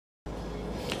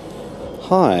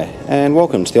Hi, and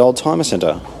welcome to the Oldtimer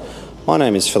Centre. My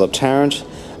name is Philip Tarrant,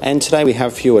 and today we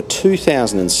have for you a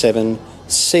 2007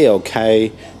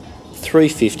 CLK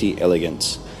 350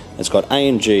 Elegance. It's got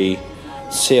AMG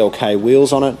CLK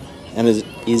wheels on it, and it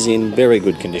is in very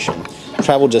good condition.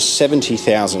 Travelled just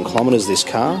 70,000 kilometres this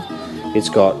car. It's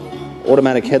got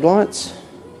automatic headlights,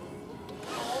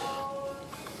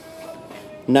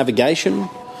 navigation,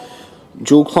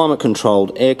 dual climate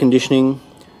controlled air conditioning,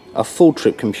 a full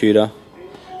trip computer,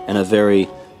 and a very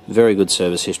good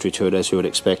service history to it, as you would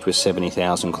expect with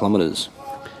 70,000 kilometres.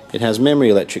 It has memory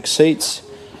electric seats,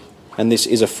 and this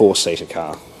is a 4-seater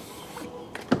car.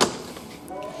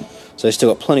 So you've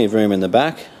still got plenty of room in the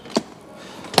back.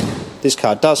 This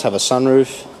car does have a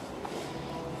sunroof,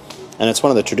 and it's one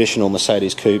of the traditional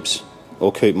Mercedes coupes,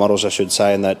 or coupe models I should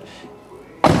say, in that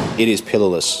it is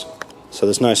pillarless. So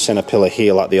there's no centre pillar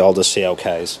here like the older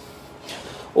CLKs.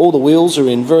 All the wheels are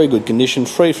in very good condition,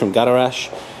 free from gutter ash.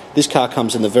 This car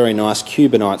comes in the very nice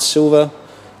Cubanite silver.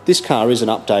 This car is an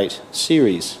update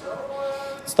series.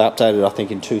 It's updated I think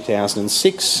in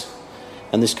 2006,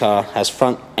 and this car has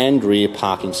front and rear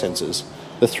parking sensors.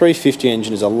 The 350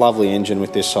 engine is a lovely engine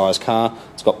with this size car.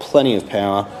 It's got plenty of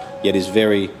power, yet is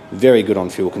very good on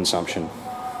fuel consumption.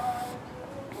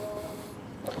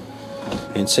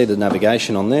 You can see the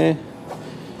navigation on there,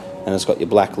 and it's got your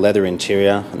black leather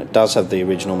interior, and it does have the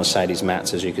original Mercedes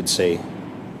mats, as you can see.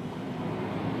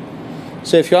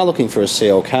 So if you are looking for a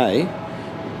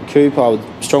CLK coupe, I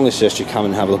would strongly suggest you come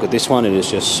and have a look at this one. It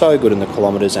is just so good in the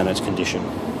kilometres and its condition.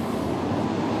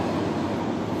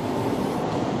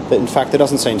 But in fact, there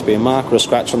doesn't seem to be a mark or a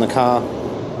scratch on the car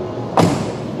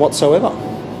whatsoever.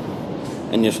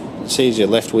 And you see your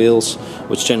left wheels,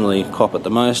 which generally cop at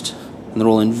the most, and they're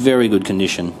all in very good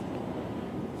condition.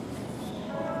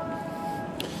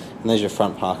 And there's your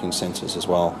front parking sensors as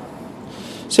well.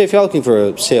 So if you're looking for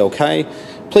a CLK,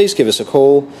 please give us a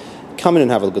call. Come in and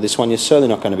have a look at this one. You're certainly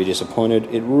not going to be disappointed.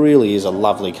 It really is a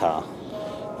lovely car.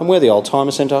 And we're the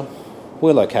Oldtimer Centre.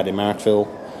 We're located in Marrickville,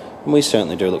 and we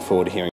certainly do look forward to hearing